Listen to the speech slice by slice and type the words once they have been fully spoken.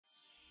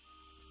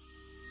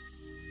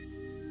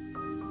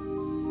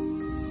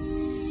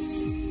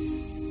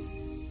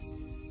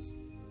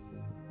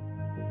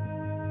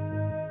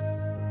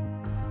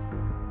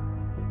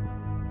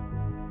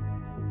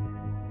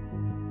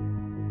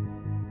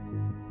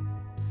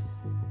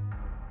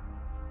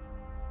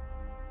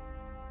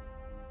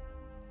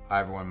Hi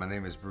everyone, my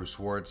name is Bruce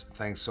Schwartz.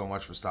 Thanks so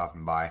much for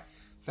stopping by.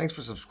 Thanks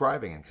for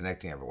subscribing and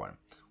connecting everyone.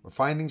 We're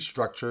finding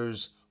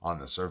structures on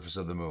the surface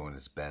of the moon.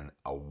 It's been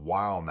a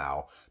while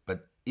now,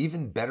 but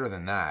even better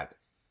than that,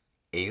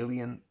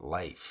 alien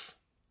life.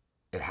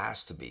 It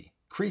has to be.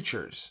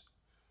 Creatures,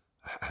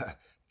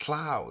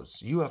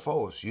 clouds,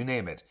 UFOs, you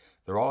name it.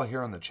 They're all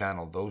here on the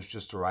channel. Those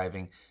just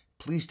arriving,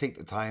 please take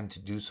the time to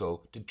do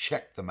so, to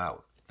check them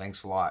out.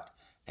 Thanks a lot.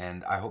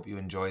 And I hope you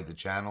enjoyed the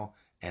channel.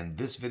 And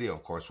this video,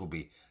 of course, will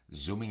be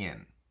zooming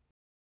in.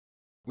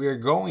 We are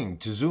going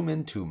to zoom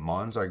into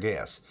Mons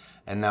Argaeus.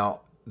 And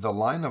now the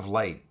line of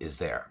light is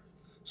there.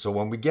 So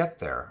when we get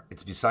there,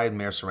 it's beside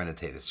Mare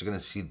Serenitatis. You're going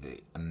to see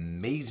the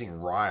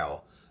amazing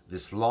Ryle,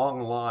 this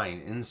long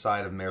line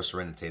inside of Mare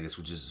Serenitatis,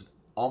 which is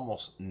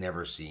almost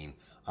never seen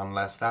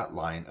unless that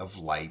line of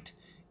light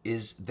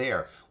is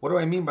there. What do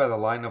I mean by the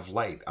line of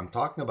light? I'm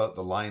talking about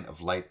the line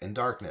of light and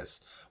darkness.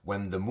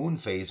 When the moon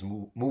phase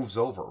moves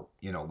over,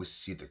 you know, we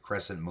see the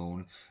crescent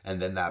moon, and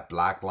then that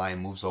black line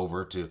moves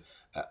over to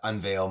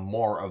unveil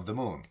more of the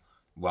moon.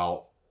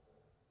 Well,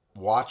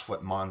 watch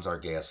what Mons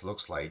Argaeus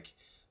looks like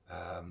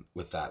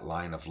with that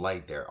line of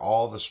light there.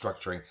 All the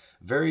structuring,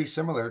 very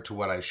similar to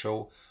what I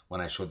show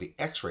when I show the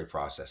X-ray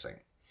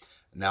processing.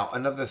 Now,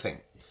 another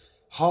thing,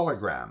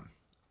 hologram.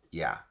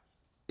 Yeah,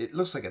 it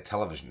looks like a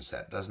television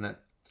set, doesn't it?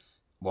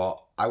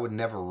 Well, I would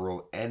never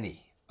rule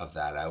any of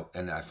that out,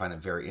 and I find it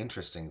very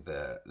interesting,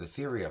 the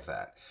theory of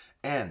that.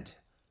 And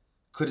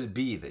could it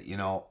be that, you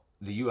know,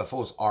 the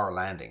UFOs are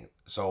landing?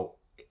 So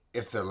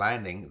if they're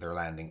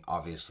landing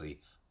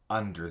obviously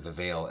under the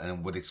veil, and it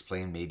would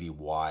explain maybe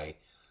why,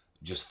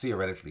 just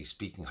theoretically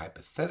speaking,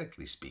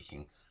 hypothetically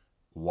speaking,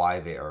 why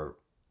they are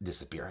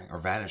disappearing or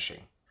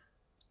vanishing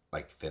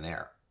like thin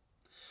air.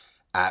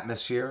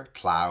 Atmosphere,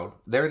 cloud,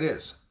 there it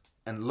is.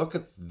 And look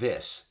at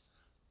this.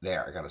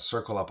 There, I got a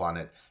circle up on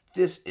it.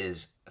 This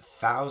is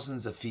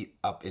thousands of feet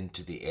up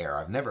into the air.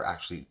 I've never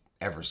actually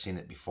ever seen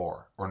it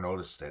before or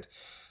noticed it.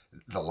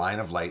 The line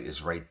of light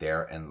is right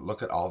there, and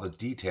look at all the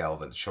detail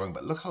that it's showing.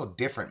 But look how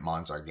different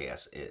Mons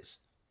Argaeus is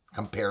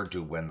compared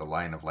to when the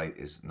line of light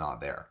is not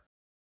there.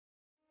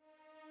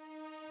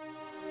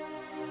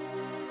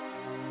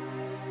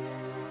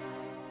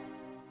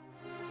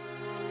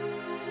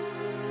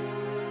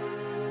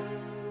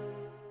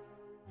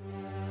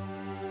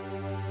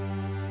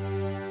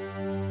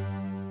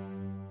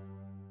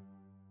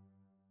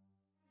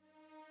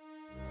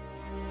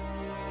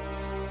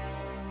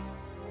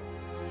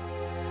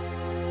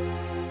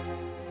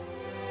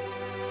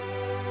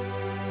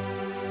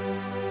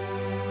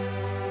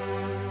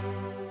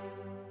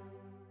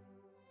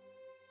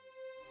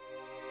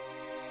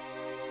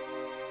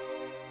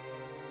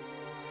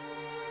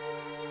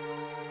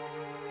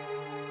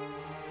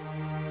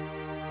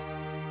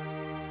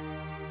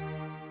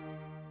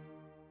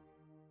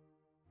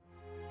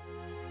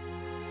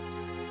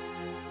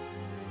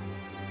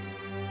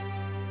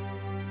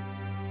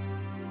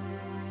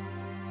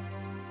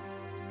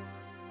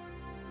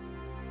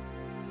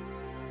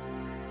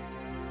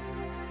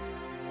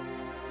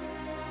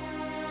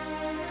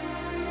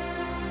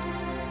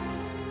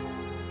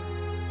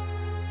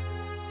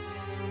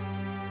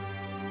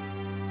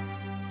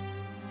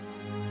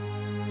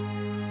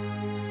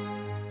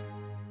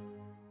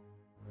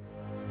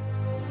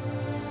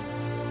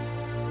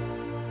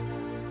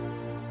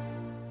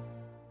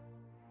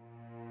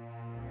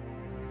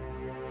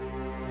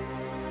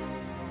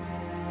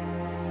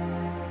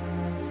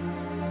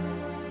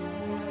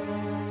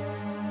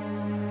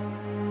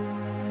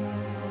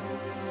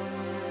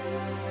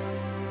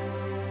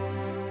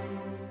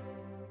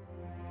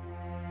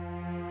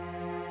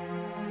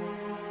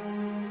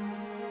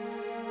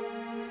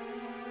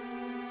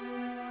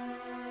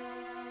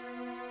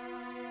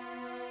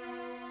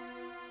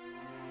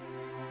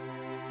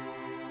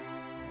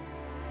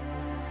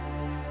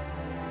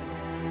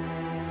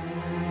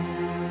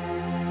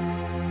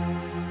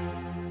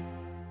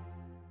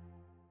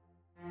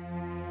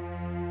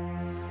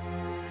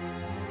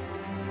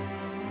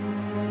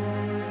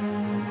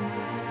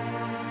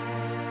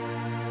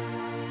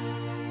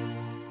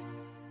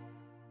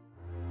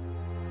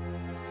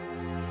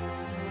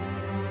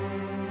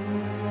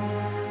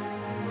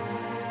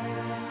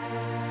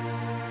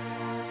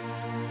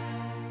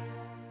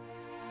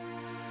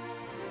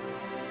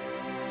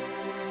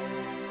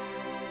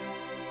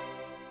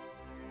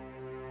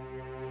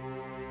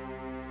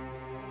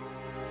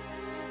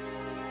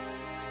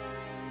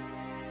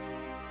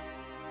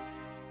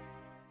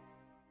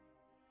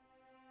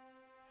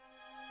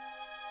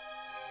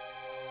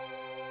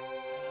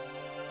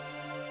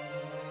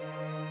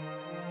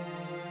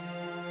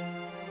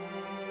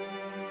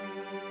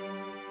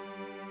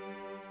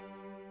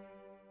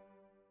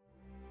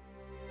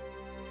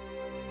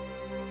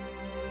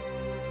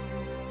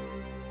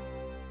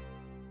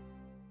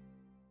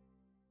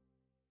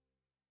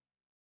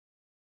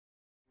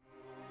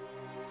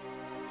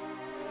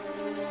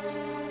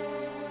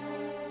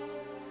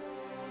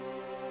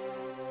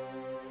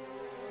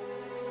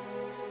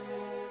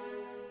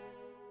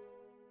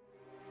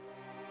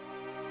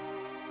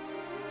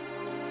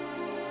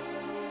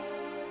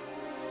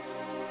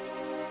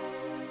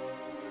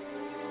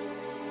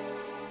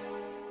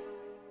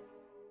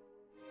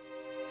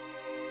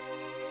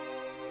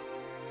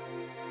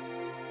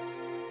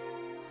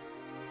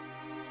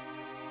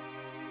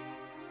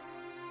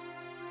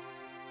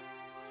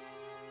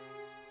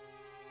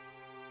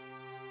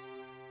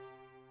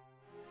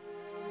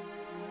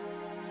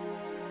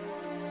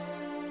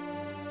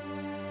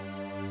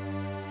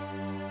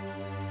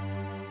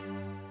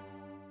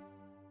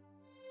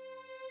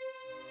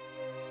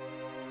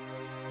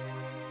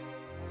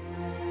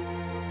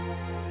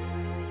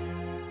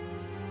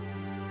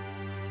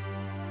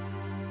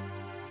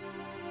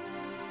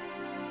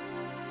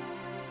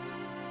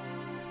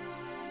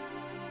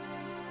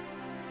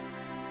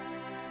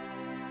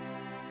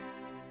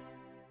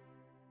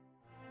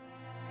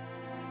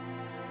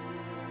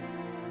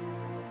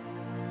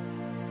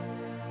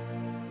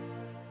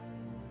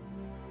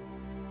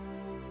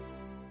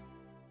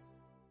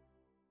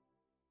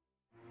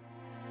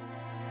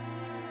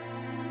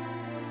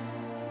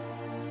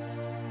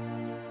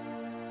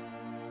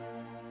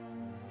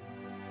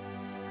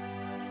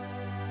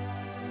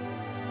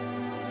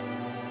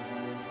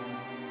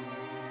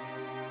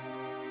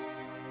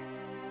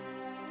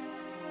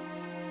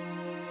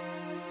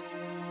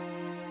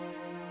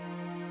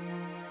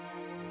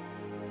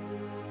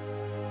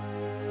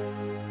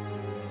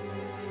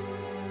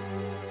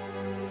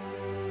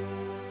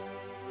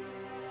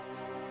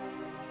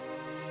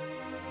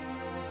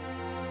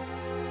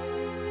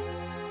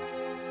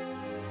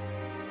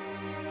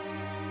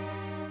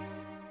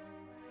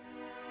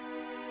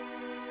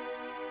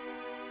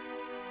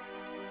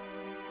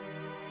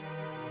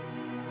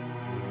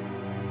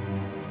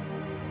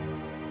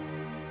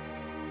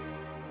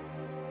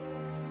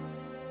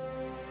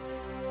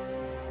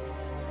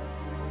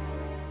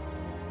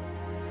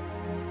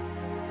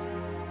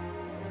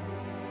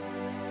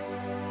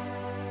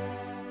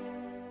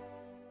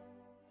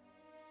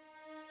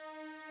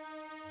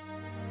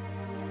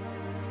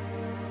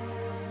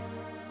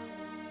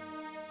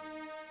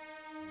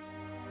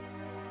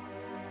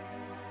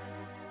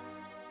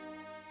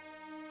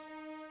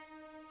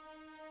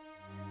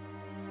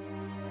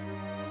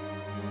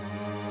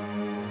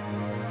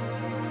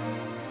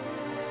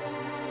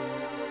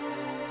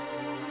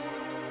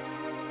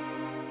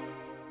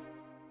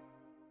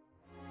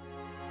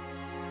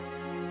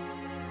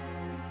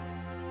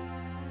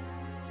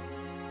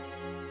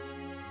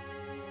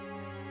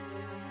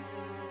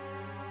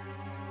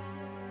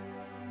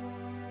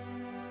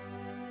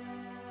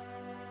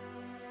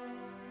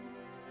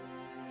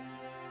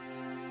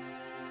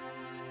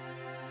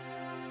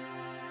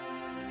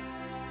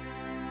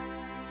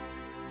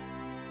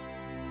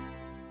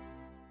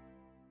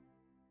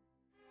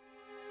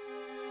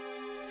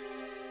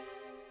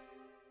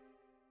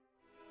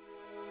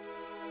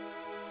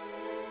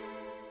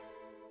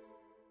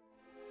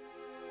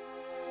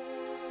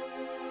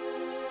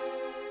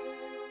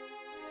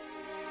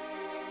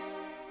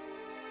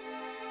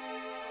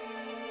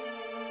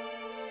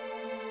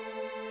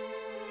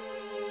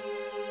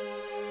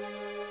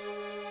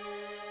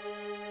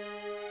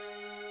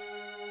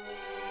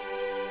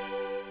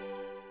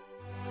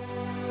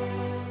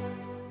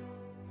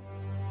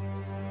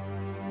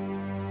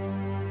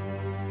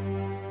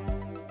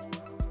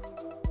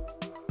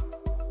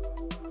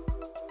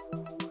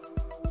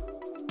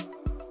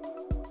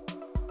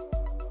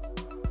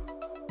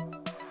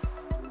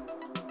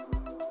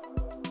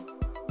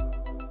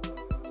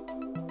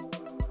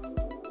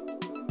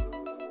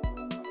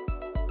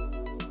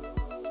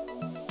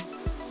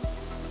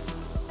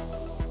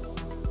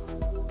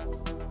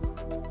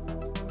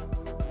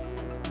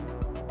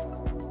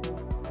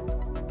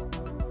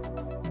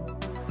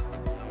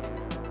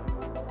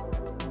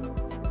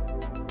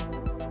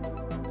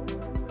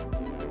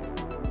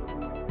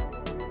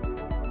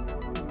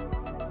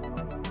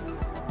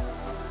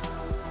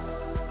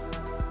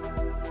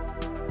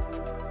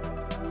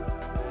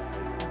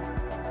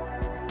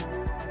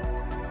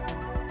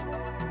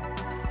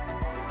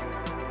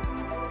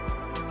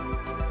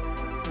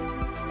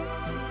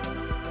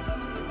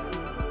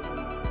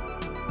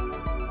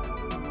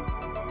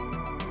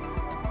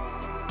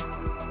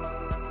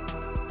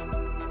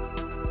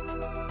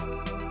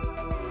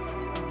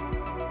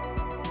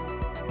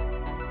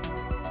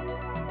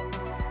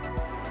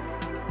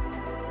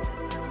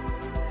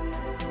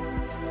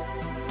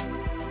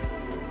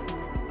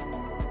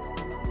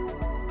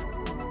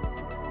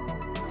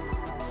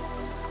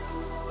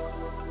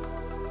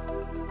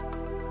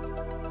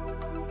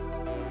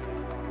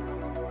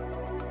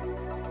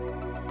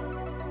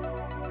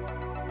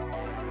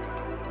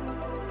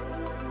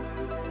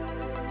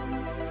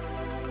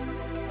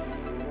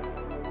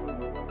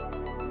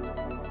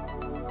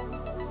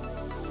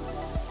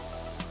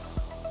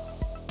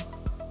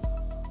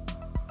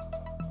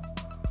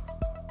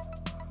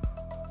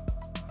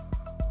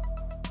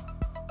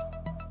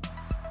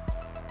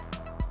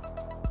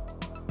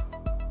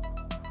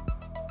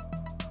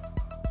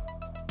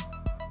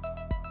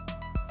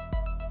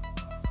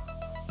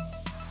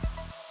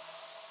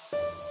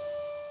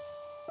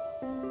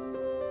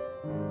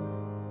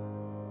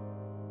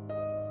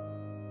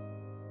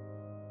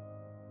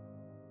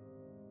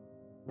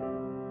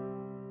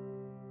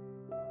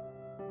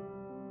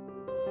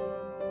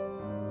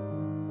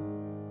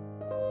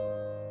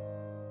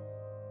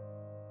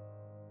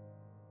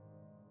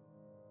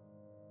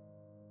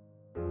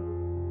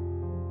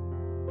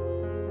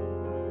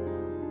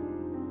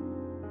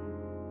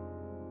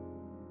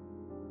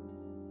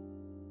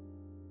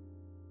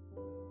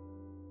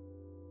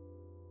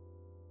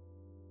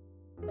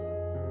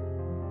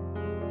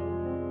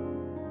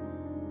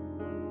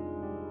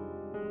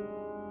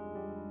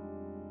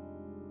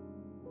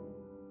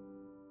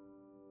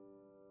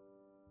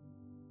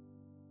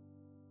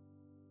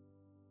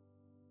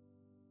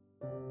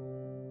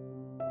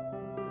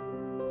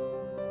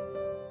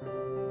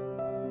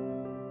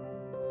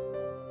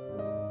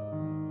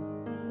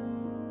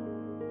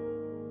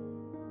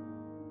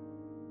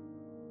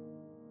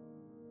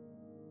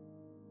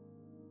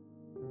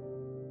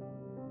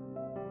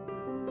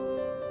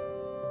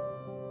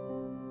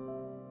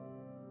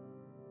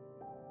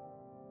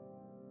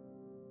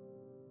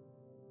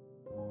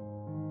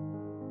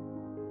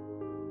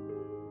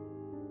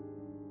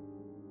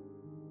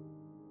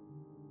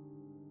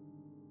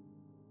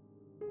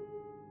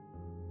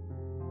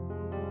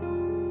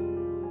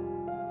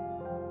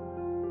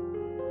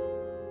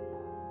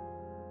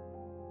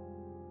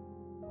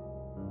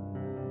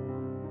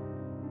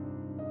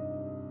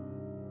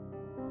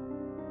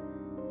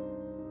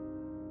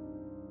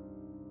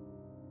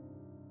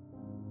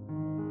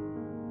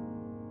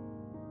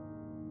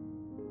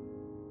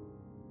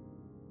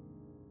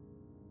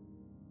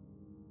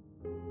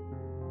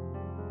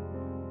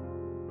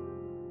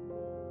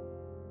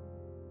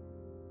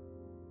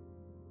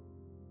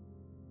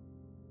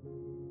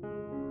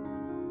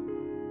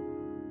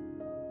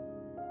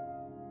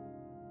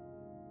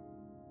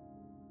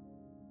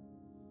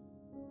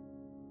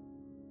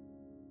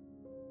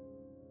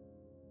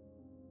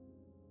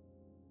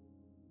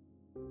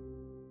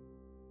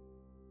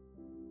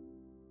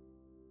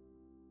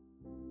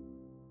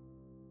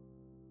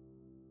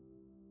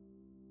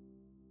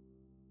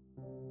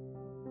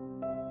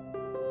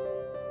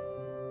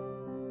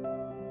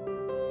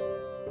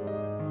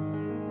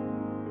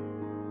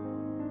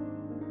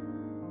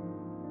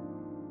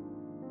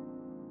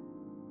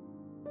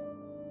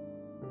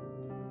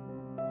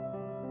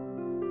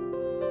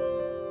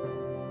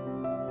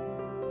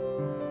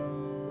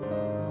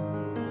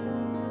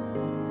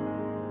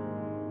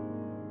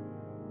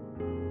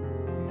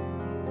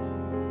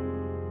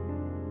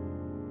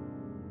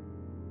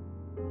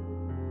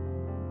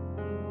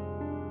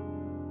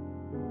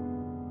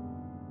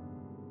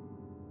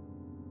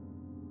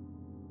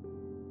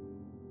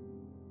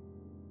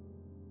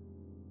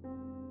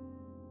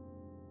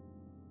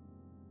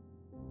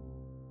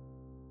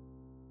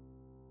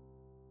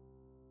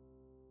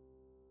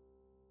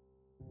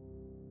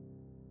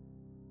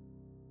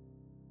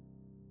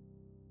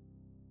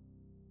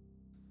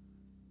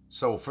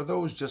 So for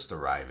those just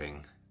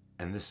arriving,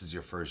 and this is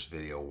your first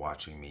video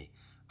watching me,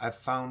 I've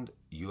found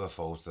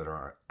UFOs that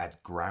are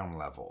at ground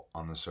level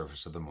on the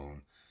surface of the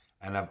moon,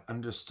 and I've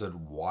understood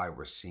why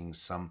we're seeing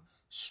some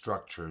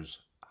structures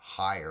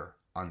higher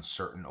on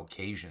certain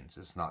occasions.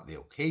 It's not the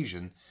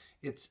occasion,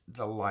 it's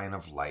the line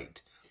of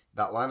light.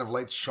 That line of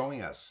light's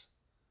showing us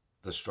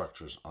the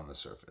structures on the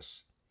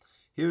surface.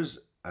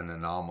 Here's an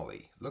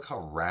anomaly. Look how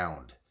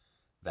round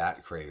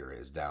that crater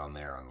is down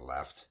there on the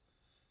left.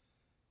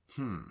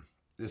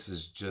 This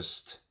is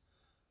just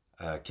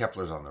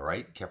Kepler's on the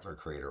right, Kepler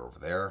crater over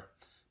there.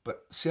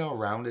 But see how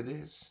round it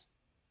is?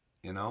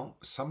 You know,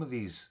 some of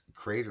these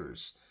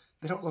craters,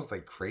 they don't look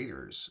like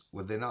craters.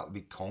 Would they not be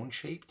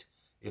cone-shaped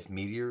if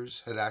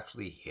meteors had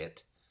actually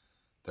hit?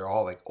 They're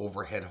all like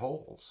overhead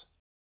holes.